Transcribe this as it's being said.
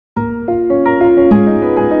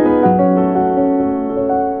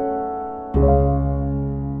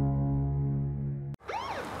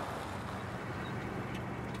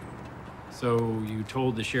So you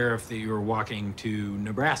told the sheriff that you were walking to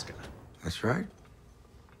Nebraska? That's right.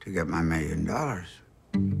 To get my $1 million.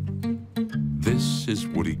 This is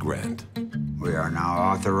Woody Grant. We are now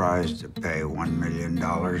authorized to pay $1 million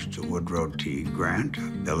to Woodrow T. Grant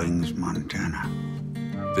of Billings, Montana.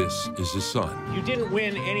 This is his son. You didn't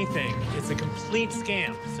win anything. It's a complete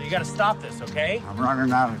scam. So you gotta stop this, okay? I'm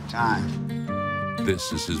running out of time.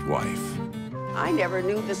 This is his wife. I never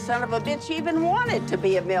knew the son of a bitch even wanted to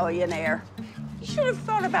be a millionaire. You should have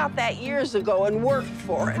thought about that years ago and worked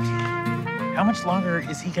for it. How much longer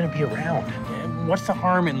is he gonna be around? And what's the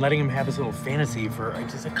harm in letting him have his little fantasy for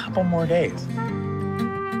just a couple more days?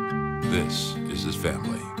 This is his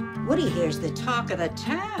family. Woody here's the talk of the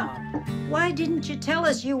town. Why didn't you tell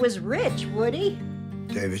us you was rich, Woody?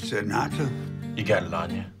 David said not to. You got it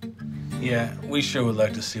on you. Yeah, we sure would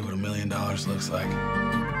like to see what $1 million looks like.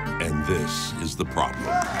 And this is the problem.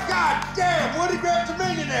 God damn, Woody Grant's a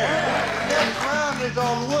millionaire! Next round is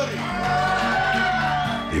on Woody.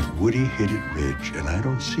 If Woody hit it rich and I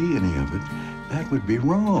don't see any of it, that would be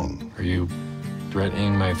wrong. Are you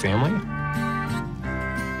threatening my family?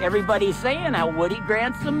 Everybody's saying how Woody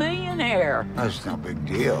Grant's a millionaire. That's no big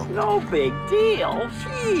deal. No big deal.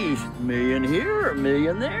 Jeez, $1 million here, $1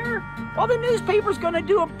 million there. Well, the newspaper's gonna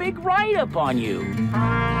do a big write-up on you.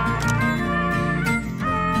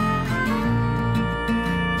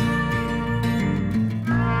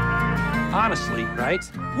 Honestly, right?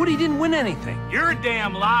 Woody didn't win anything. You're a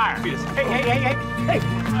damn liar. Hey.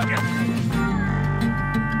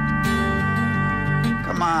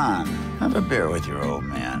 Come on, have a beer with your old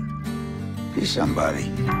man. Be somebody.